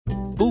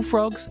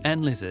Bullfrogs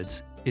and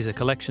Lizards is a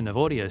collection of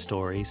audio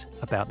stories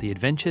about the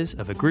adventures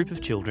of a group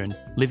of children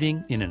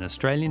living in an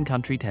Australian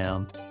country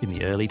town in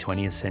the early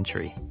 20th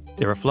century.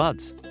 There are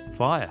floods,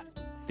 fire,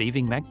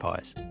 thieving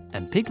magpies,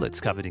 and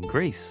piglets covered in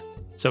grease.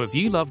 So if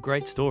you love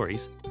great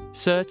stories,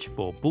 search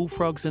for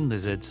Bullfrogs and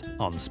Lizards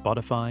on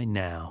Spotify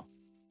now.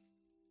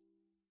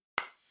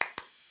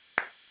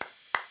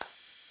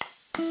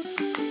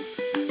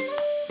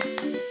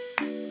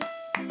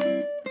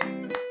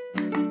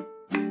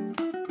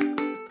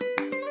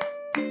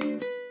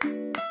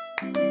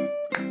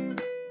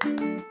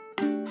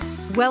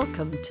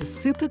 Welcome to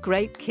Super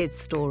Great Kids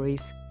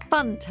Stories,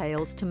 fun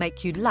tales to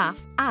make you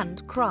laugh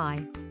and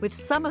cry, with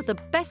some of the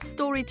best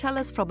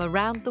storytellers from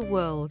around the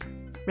world,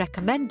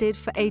 recommended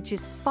for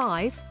ages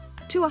 5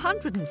 to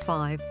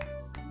 105.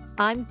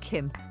 I'm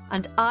Kim,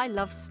 and I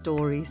love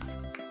stories.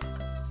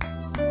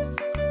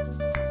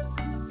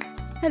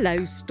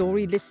 Hello,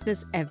 story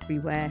listeners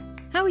everywhere.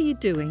 How are you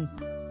doing?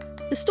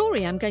 The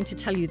story I'm going to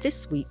tell you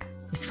this week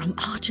is from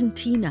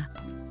Argentina.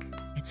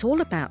 It's all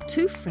about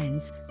two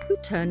friends who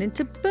turn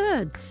into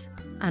birds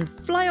and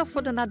fly off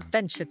on an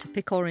adventure to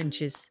pick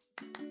oranges.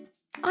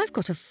 I've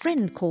got a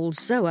friend called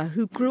Zoa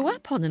who grew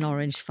up on an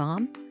orange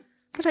farm,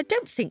 but I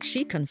don't think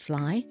she can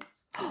fly.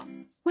 Oh,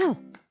 well,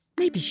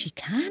 maybe she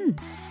can,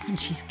 and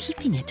she's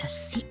keeping it a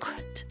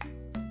secret.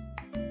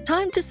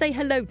 Time to say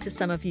hello to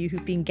some of you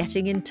who've been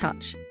getting in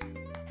touch.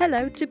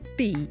 Hello to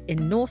Bea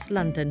in North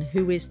London,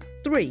 who is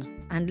 3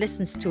 and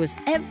listens to us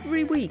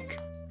every week.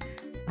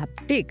 A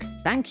big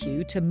thank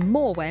you to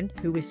Morwen,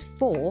 who is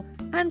 4,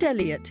 and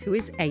Elliot, who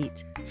is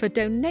 8, for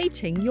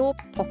donating your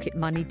pocket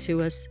money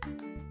to us.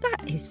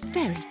 That is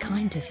very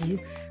kind of you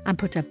and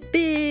put a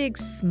big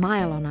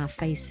smile on our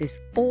faces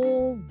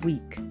all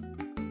week.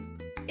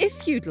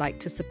 If you'd like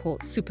to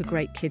support Super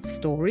Great Kids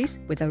Stories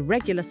with a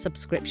regular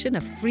subscription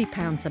of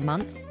 £3 a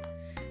month,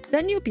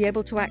 then you'll be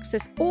able to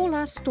access all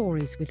our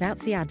stories without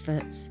the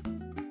adverts.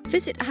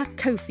 Visit our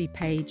Ko-fi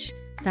page,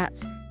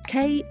 that's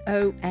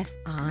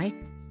Ko-fi,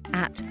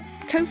 at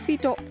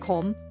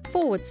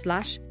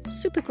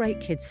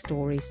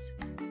kofi.com/supergreatkidsstories.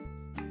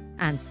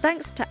 And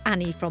thanks to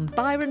Annie from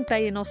Byron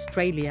Bay in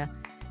Australia.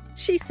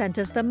 She sent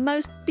us the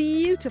most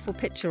beautiful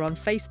picture on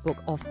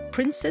Facebook of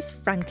Princess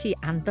Frankie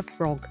and the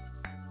Frog.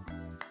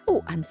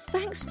 Oh, and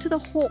thanks to the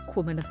Hawk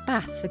Woman of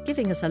Bath for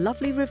giving us a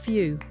lovely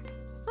review.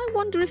 I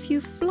wonder if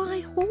you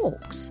fly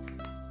hawks,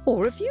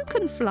 or if you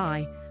can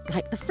fly,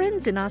 like the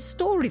friends in our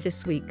story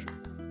this week.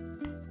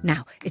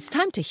 Now, it's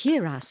time to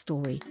hear our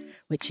story,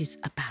 which is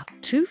about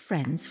two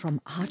friends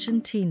from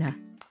Argentina.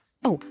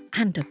 Oh,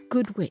 and a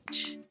good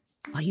witch.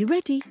 Are you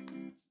ready?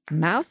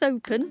 Mouth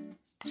open,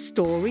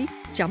 story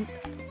jump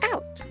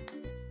out.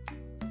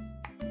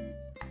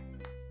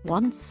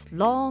 Once,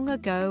 long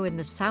ago in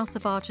the south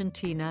of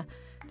Argentina,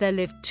 there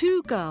lived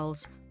two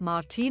girls,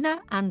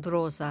 Martina and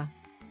Rosa.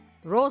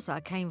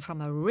 Rosa came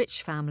from a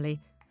rich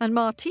family and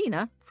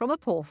Martina from a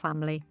poor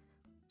family.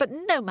 But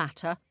no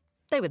matter,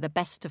 they were the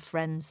best of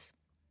friends.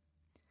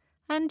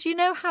 And you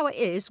know how it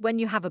is when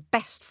you have a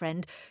best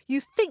friend, you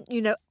think you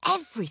know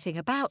everything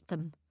about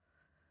them.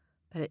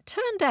 But it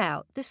turned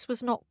out this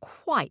was not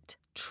quite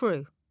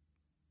true.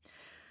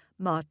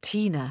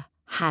 Martina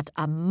had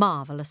a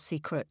marvellous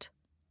secret.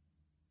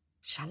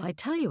 Shall I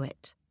tell you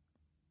it?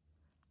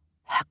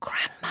 Her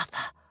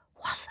grandmother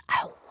was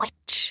a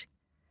witch.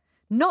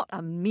 Not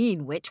a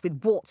mean witch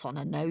with warts on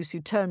her nose who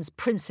turns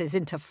princes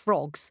into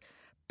frogs,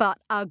 but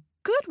a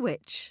good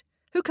witch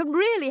who can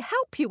really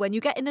help you when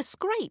you get in a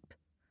scrape.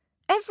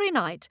 Every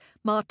night,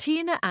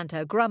 Martina and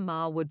her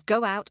grandma would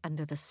go out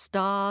under the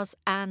stars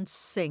and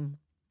sing.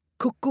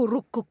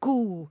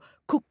 Cuckoo-rook-cuckoo,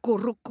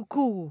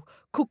 cuckoo-rook-cuckoo,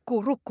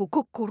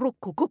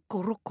 cuckoo-rook-cuckoo,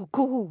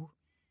 cuckoo-rook-cuckoo.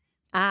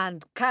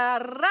 And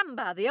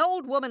caramba, the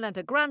old woman and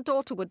her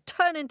granddaughter would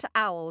turn into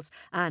owls,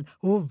 and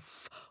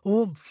oomph,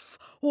 oomph,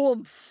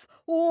 oomph,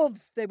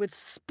 oomph, they would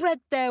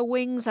spread their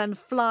wings and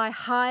fly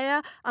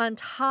higher and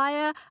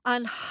higher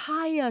and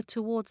higher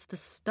towards the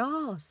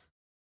stars.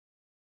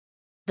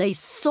 They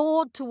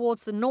soared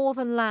towards the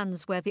northern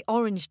lands where the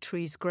orange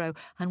trees grow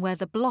and where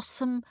the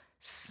blossom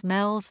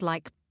smells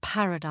like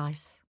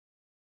paradise.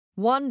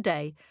 One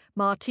day,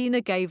 Martina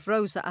gave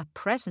Rosa a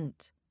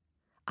present,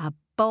 a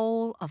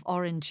bowl of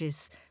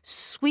oranges,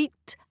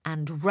 sweet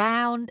and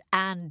round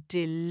and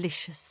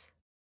delicious.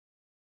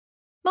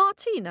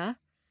 Martina,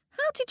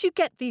 how did you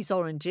get these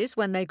oranges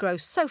when they grow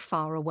so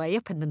far away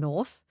up in the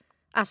north?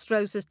 Asked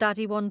Rosa's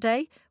daddy one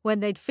day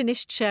when they'd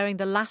finished sharing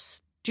the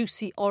last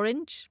juicy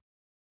orange.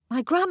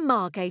 My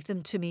grandma gave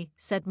them to me,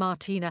 said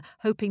Martina,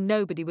 hoping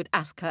nobody would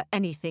ask her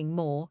anything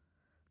more.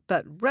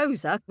 But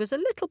Rosa was a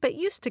little bit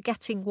used to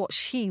getting what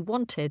she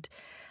wanted,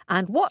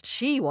 and what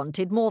she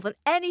wanted more than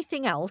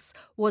anything else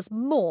was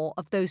more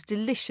of those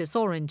delicious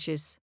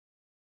oranges.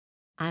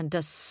 And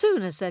as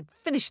soon as they'd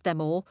finished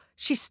them all,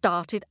 she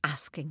started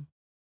asking.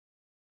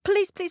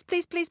 Please, please,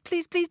 please, please,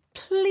 please, please,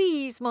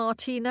 please,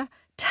 Martina,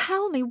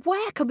 tell me,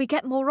 where can we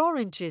get more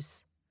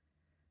oranges?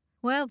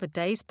 Well, the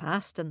days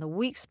passed and the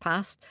weeks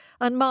passed,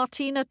 and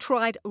Martina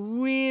tried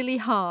really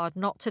hard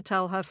not to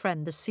tell her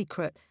friend the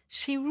secret.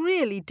 She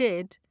really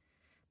did.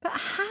 But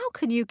how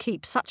can you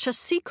keep such a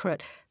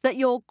secret that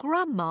your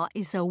grandma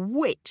is a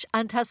witch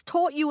and has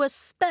taught you a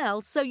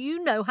spell so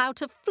you know how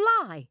to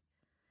fly?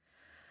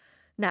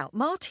 Now,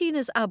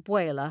 Martina's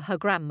abuela, her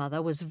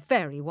grandmother, was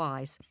very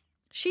wise.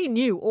 She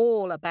knew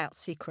all about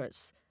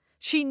secrets.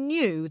 She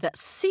knew that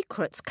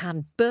secrets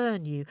can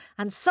burn you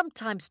and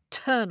sometimes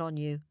turn on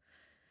you.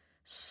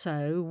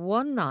 So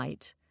one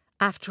night,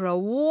 after a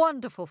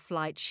wonderful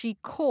flight, she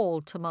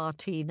called to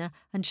Martina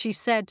and she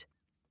said,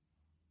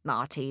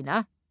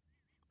 "Martina,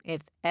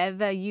 if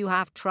ever you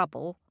have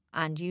trouble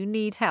and you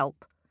need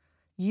help,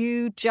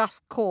 you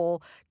just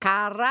call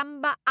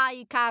caramba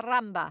ay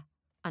caramba,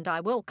 and I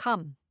will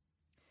come."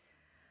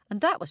 And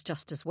that was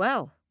just as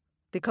well,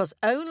 because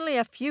only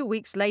a few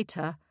weeks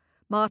later,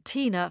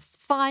 Martina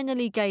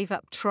finally gave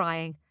up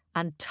trying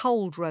and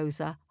told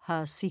Rosa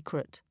her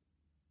secret.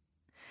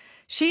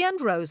 She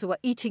and Rosa were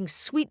eating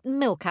sweet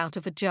milk out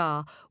of a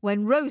jar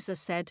when Rosa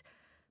said,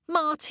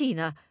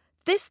 "Martina,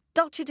 this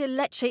dulce de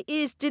leche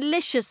is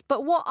delicious,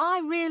 but what I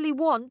really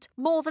want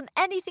more than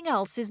anything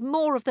else is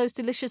more of those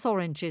delicious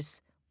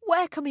oranges.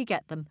 Where can we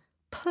get them?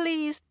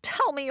 Please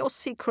tell me your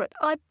secret.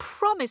 I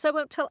promise I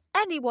won't tell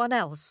anyone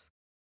else."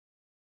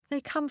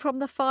 "They come from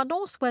the far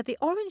north where the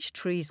orange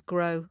trees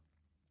grow."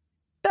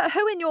 "But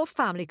who in your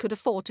family could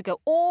afford to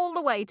go all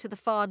the way to the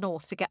far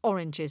north to get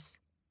oranges?"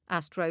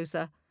 asked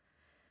Rosa.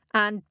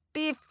 And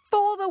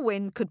before the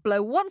wind could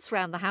blow once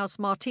round the house,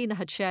 Martina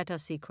had shared her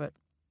secret.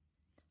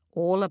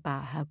 All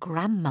about her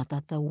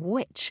grandmother, the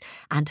witch,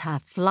 and her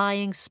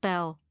flying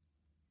spell.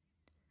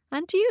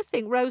 And do you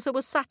think Rosa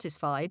was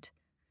satisfied?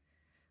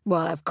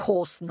 Well, of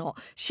course not.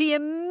 She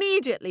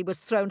immediately was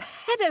thrown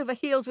head over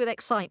heels with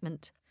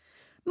excitement.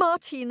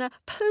 "Martina,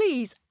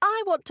 please,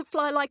 I want to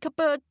fly like a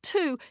bird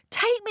too.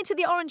 Take me to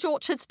the orange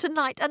orchards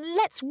tonight and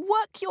let's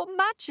work your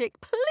magic,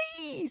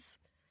 please."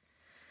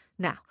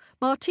 Now,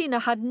 Martina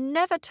had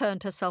never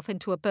turned herself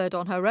into a bird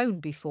on her own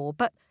before,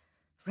 but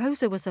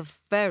Rosa was a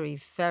very,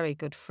 very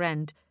good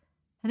friend,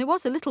 and it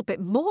was a little bit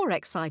more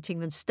exciting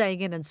than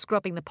staying in and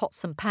scrubbing the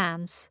pots and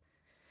pans.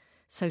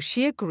 So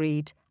she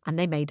agreed, and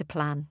they made a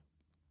plan.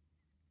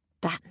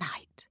 That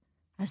night,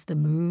 as the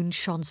moon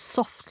shone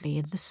softly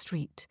in the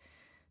street,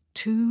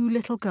 2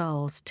 little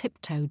girls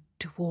tiptoed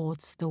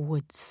towards the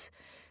woods.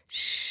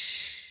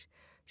 Shh,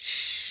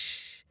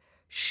 shh,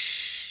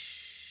 shh.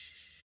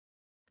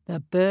 The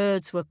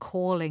birds were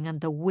calling and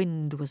the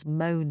wind was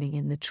moaning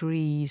in the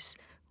trees.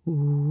 Ooh,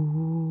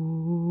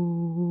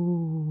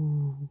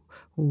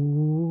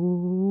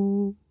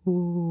 ooh,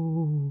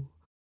 ooh.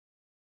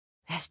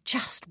 "There's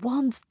just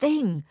one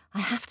thing I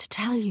have to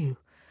tell you,"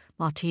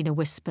 Martina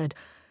whispered.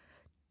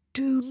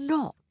 "Do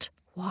not,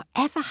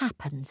 whatever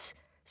happens,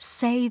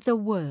 say the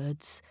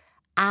words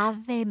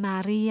Ave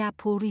Maria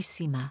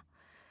Purissima,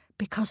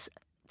 because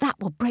that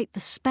will break the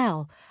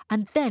spell,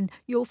 and then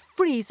you'll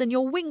freeze and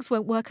your wings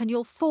won't work and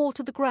you'll fall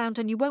to the ground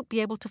and you won't be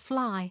able to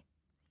fly."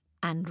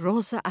 And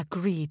Rosa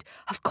agreed.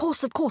 Of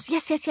course,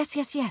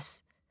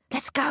 yes.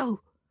 Let's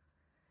go."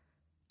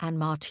 And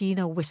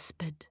Martina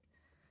whispered,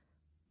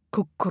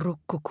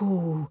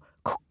 "Cuckoo-cuckoo,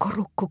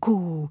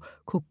 cuckoo-cuckoo,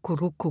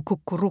 cuckoo-cuckoo,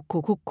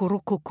 cuckoo-cuckoo,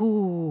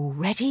 cuckoo-cuckoo.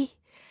 Ready?"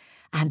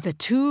 And the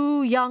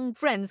 2 young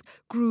friends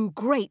grew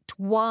great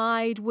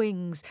wide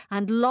wings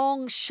and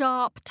long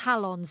sharp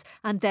talons,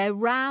 and their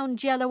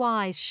round yellow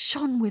eyes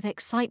shone with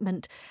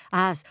excitement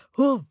as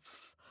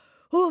oomph,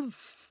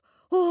 oomph,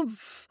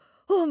 oomph,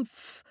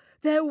 oomph,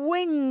 their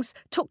wings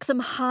took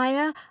them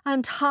higher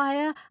and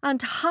higher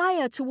and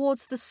higher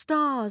towards the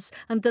stars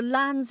and the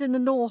lands in the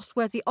north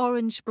where the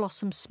orange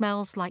blossom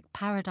smells like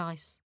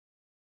paradise.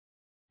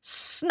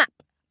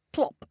 Snap,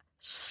 plop,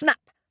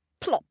 snap,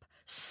 plop,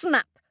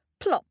 snap,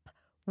 plop.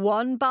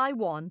 One by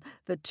one,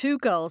 the 2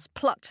 girls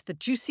plucked the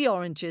juicy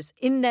oranges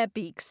in their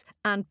beaks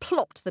and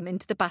plopped them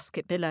into the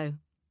basket below.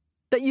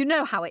 But you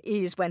know how it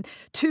is when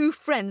 2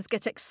 friends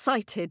get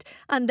excited,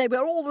 and they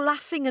were all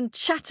laughing and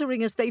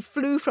chattering as they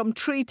flew from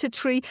tree to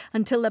tree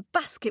until the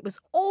basket was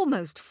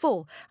almost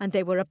full, and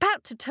they were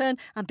about to turn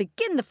and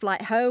begin the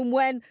flight home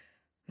when...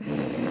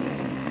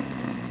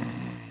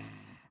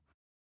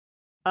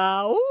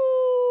 Ow!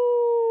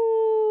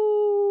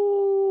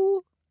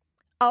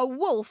 A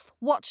wolf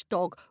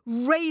watchdog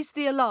raised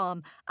the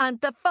alarm, and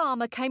the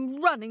farmer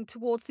came running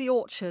towards the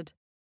orchard.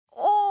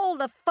 All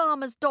the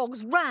farmer's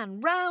dogs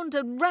ran round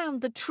and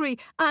round the tree,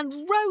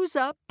 and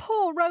Rosa,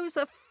 poor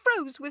Rosa,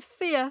 froze with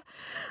fear.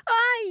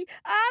 "Ay,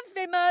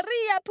 Ave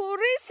Maria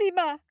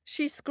Purissima!"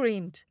 she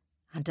screamed.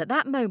 And at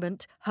that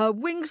moment, her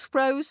wings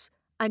froze,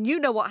 and you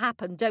know what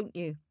happened, don't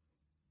you?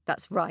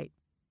 That's right.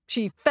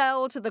 She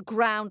fell to the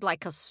ground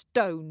like a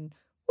stone.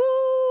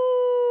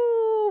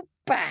 Woo!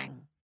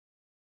 Bang!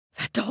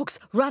 The dogs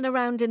ran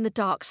around in the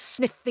dark,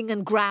 sniffing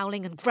and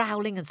growling and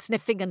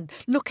sniffing and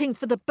looking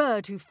for the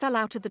bird who fell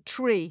out of the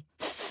tree.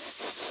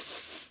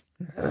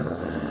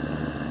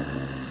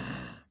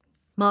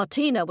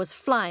 Martina was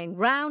flying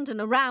round and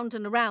around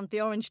and around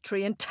the orange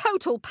tree in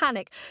total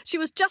panic. She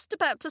was just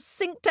about to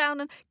sink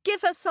down and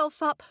give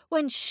herself up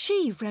when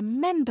she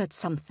remembered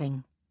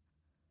something.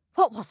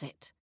 What was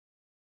it?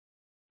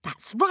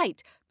 That's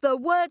right, the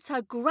words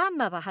her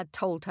grandmother had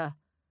told her.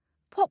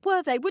 What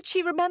were they? Would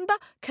she remember?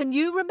 Can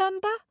you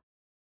remember?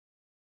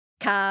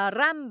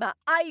 Caramba,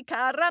 ay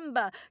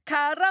caramba,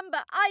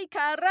 caramba, ay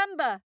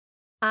caramba.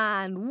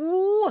 And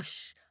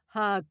whoosh,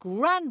 her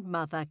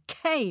grandmother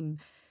came.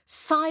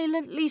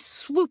 Silently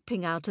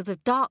swooping out of the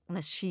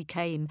darkness she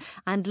came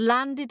and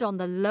landed on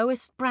the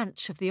lowest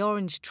branch of the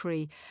orange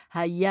tree,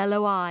 her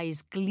yellow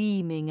eyes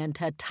gleaming and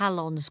her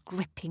talons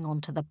gripping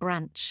onto the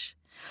branch.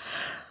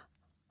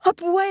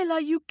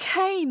 Abuela, you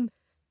came!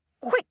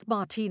 Quick,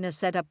 Martina,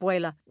 said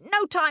Abuela.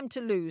 No time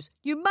to lose.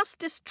 You must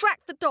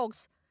distract the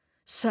dogs.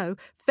 So,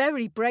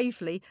 very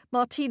bravely,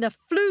 Martina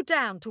flew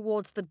down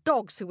towards the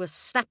dogs who were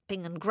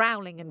snapping and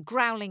growling and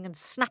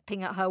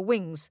snapping at her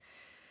wings.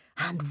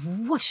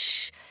 And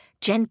whoosh!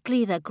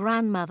 Gently the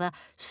grandmother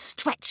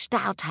stretched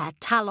out her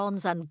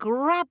talons and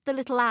grabbed the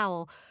little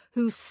owl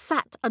who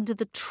sat under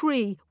the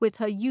tree with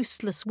her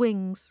useless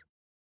wings.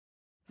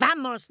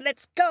 Vamos,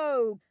 let's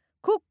go!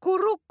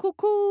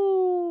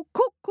 Cuckoo-cuckoo,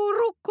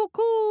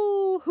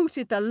 cuckoo-cuckoo,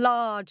 hooted the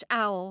large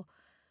owl.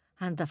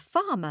 And the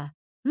farmer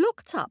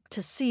looked up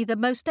to see the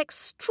most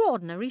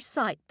extraordinary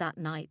sight that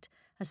night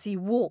as he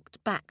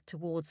walked back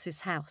towards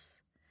his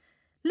house.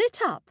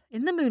 Lit up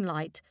in the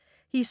moonlight,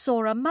 he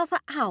saw a mother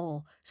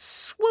owl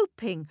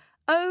swooping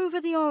over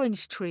the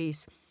orange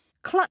trees,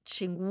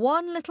 clutching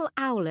one little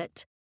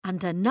owlet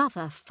and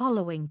another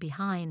following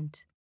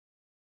behind.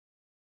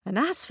 And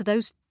as for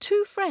those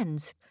two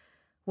friends,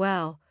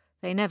 well,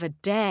 they never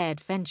dared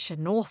venture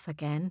north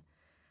again,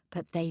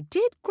 but they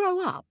did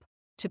grow up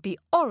to be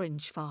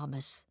orange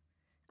farmers.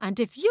 And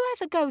if you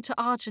ever go to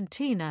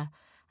Argentina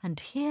and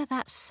hear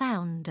that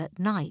sound at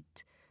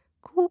night,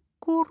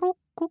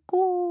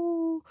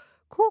 cuckoo-cuckoo,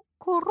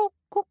 cuckoo-cuckoo,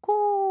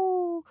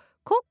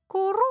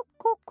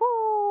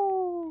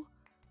 cuckoo-cuckoo,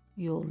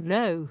 you'll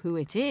know who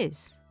it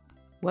is,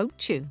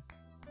 won't you?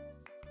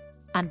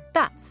 And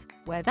that's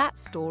where that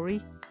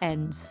story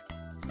ends.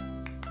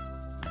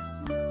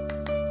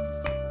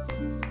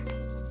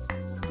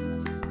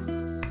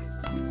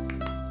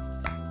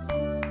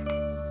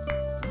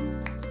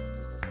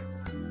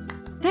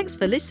 Thanks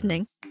for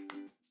listening.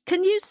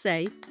 Can you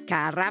say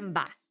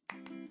caramba?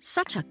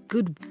 Such a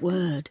good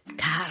word,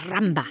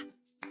 caramba.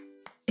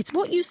 It's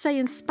what you say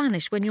in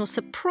Spanish when you're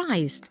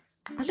surprised,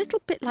 a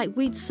little bit like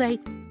we'd say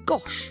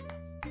gosh.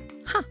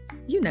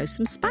 You know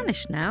some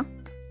Spanish now.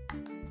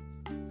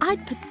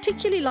 I'd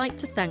particularly like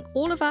to thank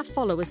all of our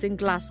followers in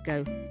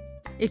Glasgow.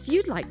 If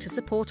you'd like to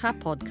support our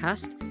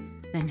podcast,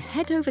 then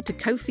head over to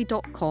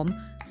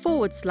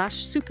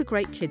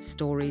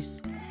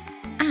ko-fi.com/supergreatkidsstories.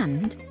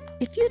 And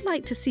if you'd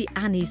like to see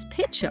Annie's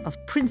picture of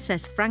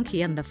Princess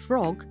Frankie and the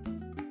Frog,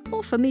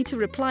 or for me to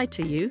reply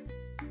to you,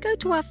 go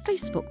to our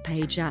Facebook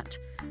page at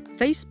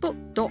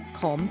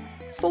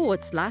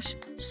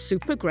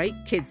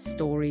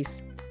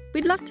facebook.com/supergreatkidsstories.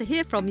 We'd love to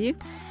hear from you.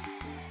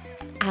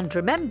 And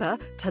remember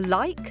to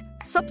like,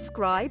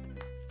 subscribe,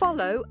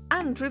 follow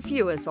and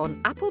review us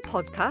on Apple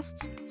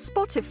Podcasts,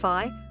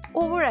 Spotify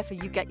or wherever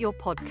you get your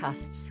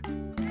podcasts.